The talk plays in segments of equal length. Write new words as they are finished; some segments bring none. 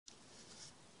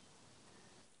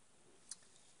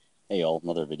Hey all,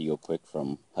 another video quick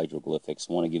from Hydroglyphics.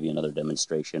 I want to give you another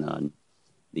demonstration on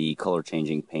the color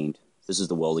changing paint. This is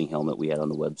the welding helmet we had on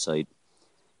the website.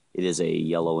 It is a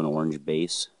yellow and orange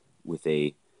base with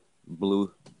a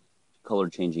blue color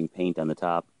changing paint on the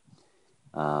top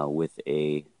with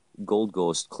a gold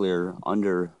ghost clear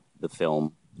under the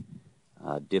film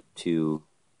dipped to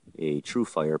a true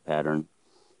fire pattern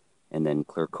and then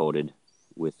clear coated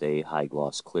with a high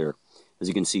gloss clear. As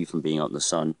you can see from being out in the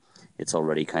sun, it's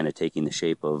already kind of taking the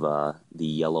shape of the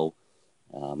yellow.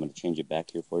 I'm going to change it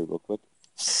back here for you real quick.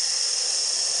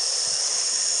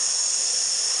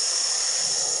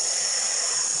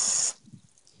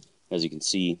 As you can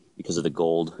see, because of the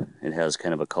gold, it has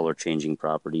kind of a color changing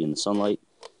property in the sunlight,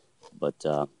 but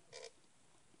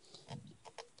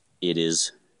it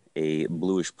is a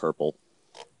bluish purple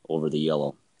over the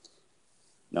yellow.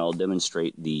 Now I'll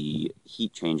demonstrate the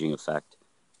heat changing effect.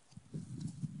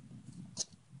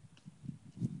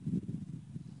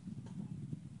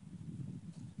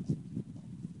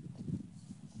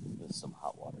 With some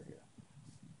hot water here.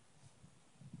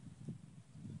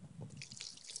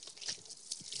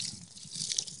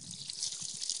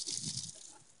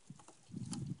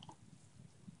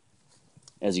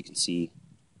 As you can see,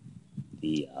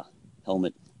 the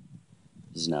helmet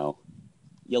is now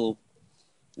yellow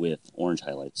with orange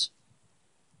highlights,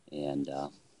 and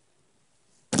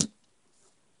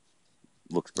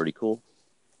looks pretty cool.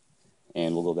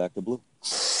 And we'll go back to blue.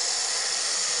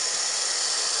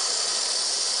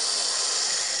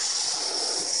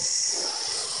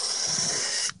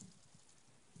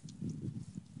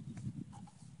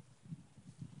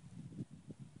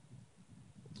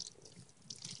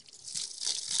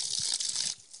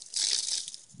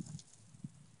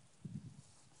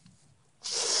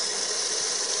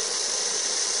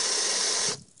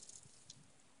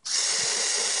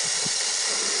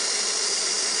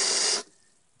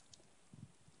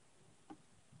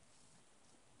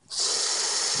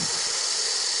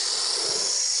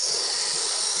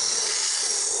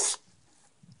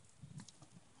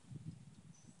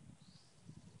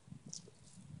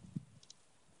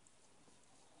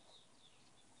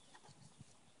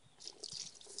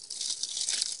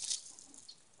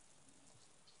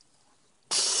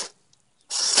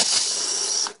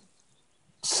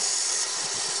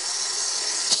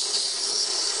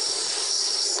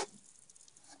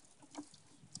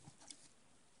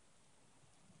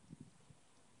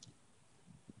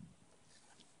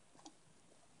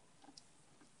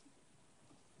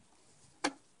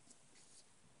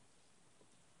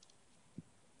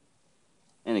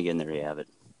 And again, there you have it.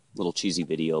 Little cheesy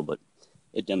video, but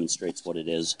it demonstrates what it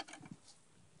is.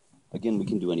 Again, we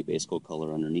can do any base coat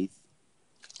color underneath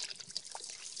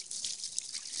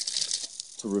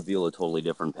to reveal a totally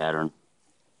different pattern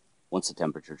once the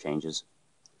temperature changes.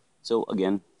 So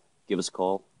again, give us a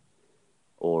call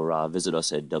or visit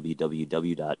us at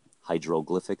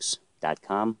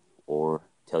www.hydroglyphics.com, or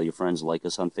tell your friends, like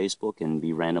us on Facebook, and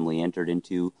be randomly entered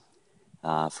into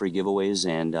free giveaways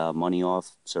and money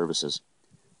off services.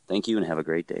 Thank you and have a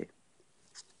great day.